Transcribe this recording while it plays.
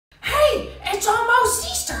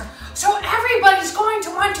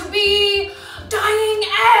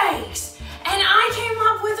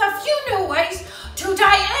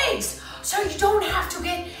don't have to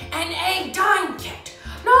get an egg dyeing kit.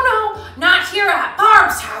 No, not here at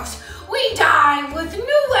Barb's house. We dye with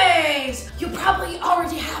new eggs. You probably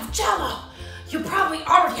already have Jell-O. You probably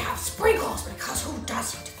already have sprinkles, because who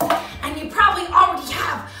doesn't? And you probably already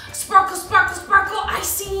have sparkle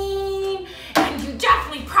icing. And you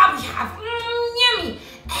definitely probably have yummy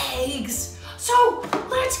eggs. So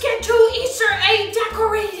let's get to Easter egg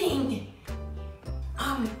decorating.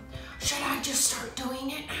 Should I just start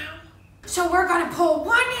doing it now? So we're gonna pull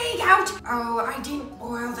one egg out. Oh, I didn't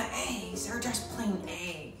boil the eggs. They're just plain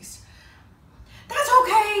eggs. That's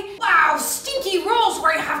okay. Wow, stinky rules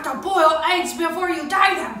where you have to boil eggs before you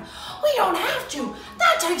dye them. We don't have to.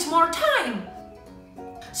 That takes more time.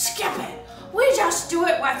 Skip it. We just do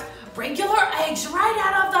it with regular eggs right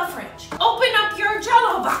out of the fridge. Open up your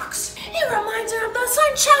Jell-O box. It reminds her of the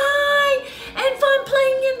sunshine and fun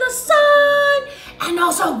playing in the sun. And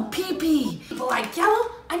also pee-pee. People like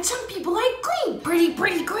yellow and some people like green.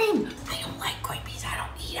 Pretty green. I don't like green beans. I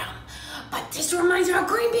don't eat them. But this reminds me of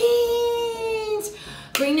green beans.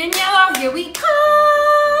 Green and yellow, here we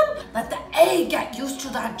come. Let the egg get used to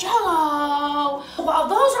the Jell-O. While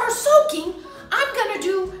those are soaking, I'm gonna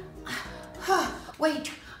do,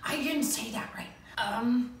 wait, I didn't say that right.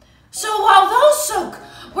 So while those soak,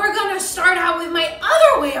 we're gonna start out with my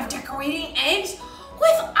other way of decorating eggs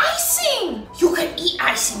with icing. You can eat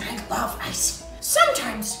icing, I love icing.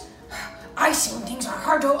 Sometimes icing things are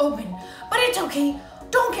hard to open, but it's okay.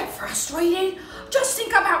 Don't get frustrated. Just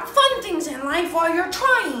think about fun things in life while you're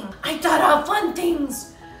trying. I thought of fun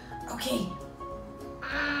things. Okay.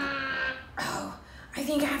 Oh, I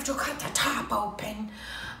think I have to cut the top open.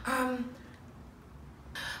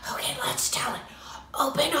 Okay, let's tell it.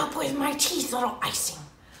 Open up with my teeth, little icing.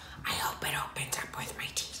 I hope it opens up with my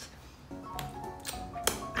teeth.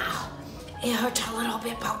 Ow, it hurts a little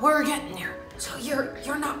bit, but we're getting there. So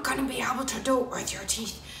you're not gonna be able to do it with your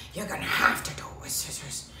teeth. You're gonna have to do it with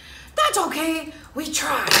scissors. That's okay, we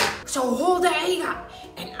tried. So hold the egg up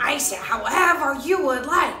and ice it however you would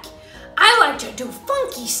like. I like to do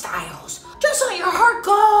funky styles. Just let your heart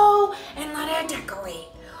go and let it decorate.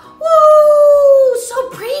 Woo, so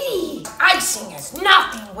pretty. Icing is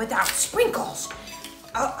nothing without sprinkles.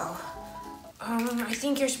 I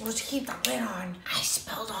think you're supposed to keep the lid on. I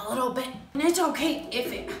spilled a little bit. And it's okay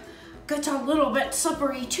if it gets a little bit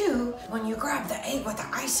slippery too. When you grab the egg with the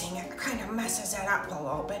icing, it kind of messes it up a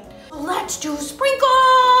little bit. Let's do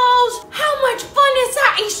sprinkles! How much fun is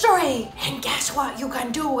that Easter egg? And guess what you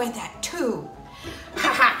can do with it too?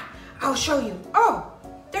 Haha, I'll show you. Oh,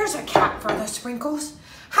 there's a cap for the sprinkles.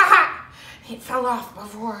 Haha, it fell off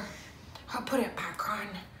before. I'll put it back on.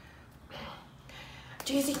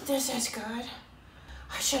 Do you think this is good?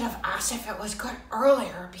 I should have asked if it was good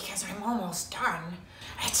earlier because I'm almost done.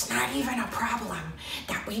 It's not even a problem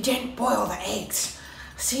that we didn't boil the eggs.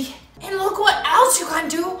 See? And look what else you can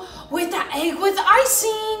do with the egg with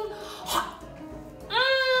icing.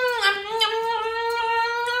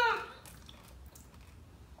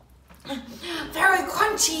 Very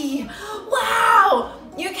crunchy. Wow!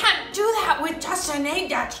 You can't do that with just an egg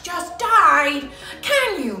that's just died,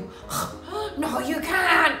 can you? No, you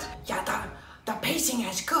can't. Yeah, the pacing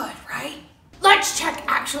is good, right? Let's check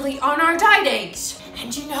actually on our dyed eggs.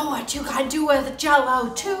 And you know what you can do with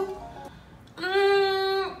Jell-O too?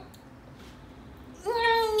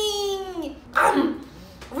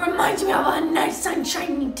 Reminds me of a nice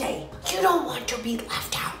sunshiny day. You don't want to be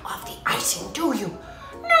left out of the icing, do you?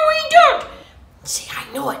 No, we don't. See, I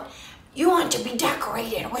know it. You want to be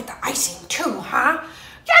decorated with the icing too, huh?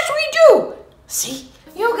 Yes, we do. See,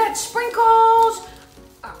 you get sprinkles.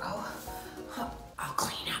 I'll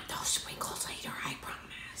clean up those sprinkles later, I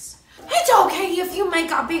promise. It's okay if you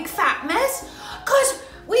make a big fat mess, because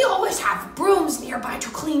we always have brooms nearby to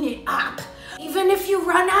clean it up. Even if you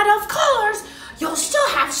run out of colors, you'll still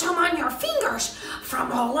have some on your fingers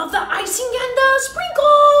from all of the icing and the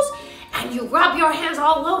sprinkles. And you rub your hands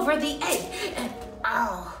all over the egg. And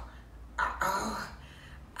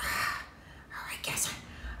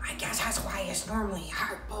I guess that's why it's normally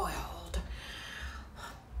hard-boiled.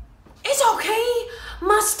 It's okay.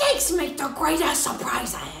 Mistakes make the greatest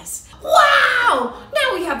surprises. Wow!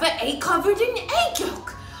 Now we have an egg covered in egg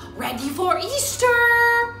yolk. Ready for Easter.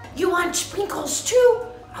 You want sprinkles too?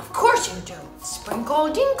 Of course you do.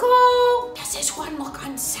 Sprinkle dinkle. Does this one look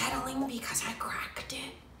unsettling because I cracked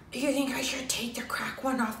it? You think I should take the cracked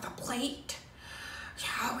one off the plate?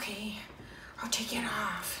 Yeah, okay. I'll take it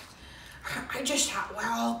off. I just thought,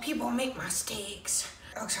 well, people make mistakes.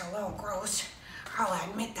 Looks a little gross. I'll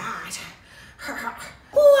admit that. Wow!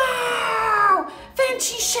 Wow!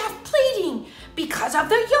 Fancy chef pleating because of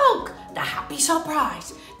the yolk. The happy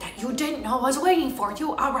surprise that you didn't know was waiting for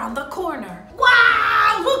you around the corner.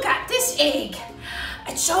 Wow! Look at this egg.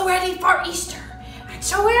 It's so ready for Easter. And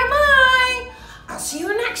so am I. I'll see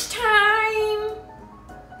you next time.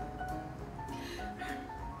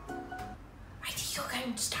 I think you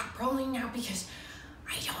can stop rolling now because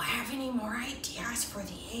I don't have any more ideas for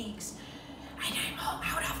the eggs. And I'm all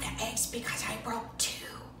out of the eggs because I broke 2.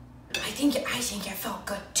 I think it felt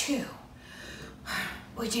good too.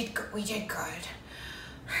 We did good.